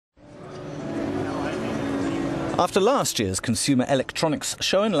After last year's Consumer Electronics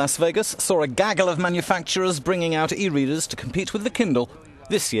Show in Las Vegas saw a gaggle of manufacturers bringing out e-readers to compete with the Kindle,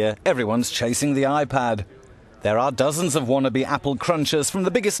 this year everyone's chasing the iPad. There are dozens of wannabe Apple crunchers from the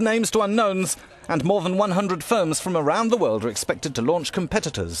biggest names to unknowns, and more than 100 firms from around the world are expected to launch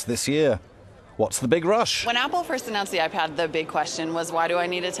competitors this year. What's the big rush? When Apple first announced the iPad, the big question was, why do I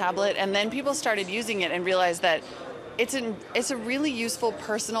need a tablet? And then people started using it and realized that it's a really useful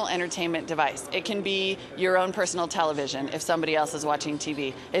personal entertainment device. It can be your own personal television if somebody else is watching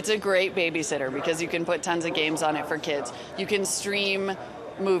TV. It's a great babysitter because you can put tons of games on it for kids. You can stream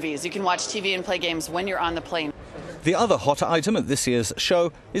movies. You can watch TV and play games when you're on the plane. The other hot item at this year's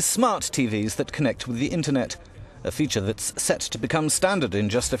show is smart TVs that connect with the internet, a feature that's set to become standard in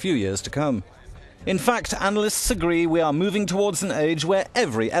just a few years to come. In fact, analysts agree we are moving towards an age where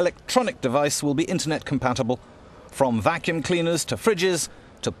every electronic device will be internet compatible, from vacuum cleaners to fridges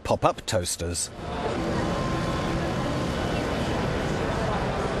to pop-up toasters.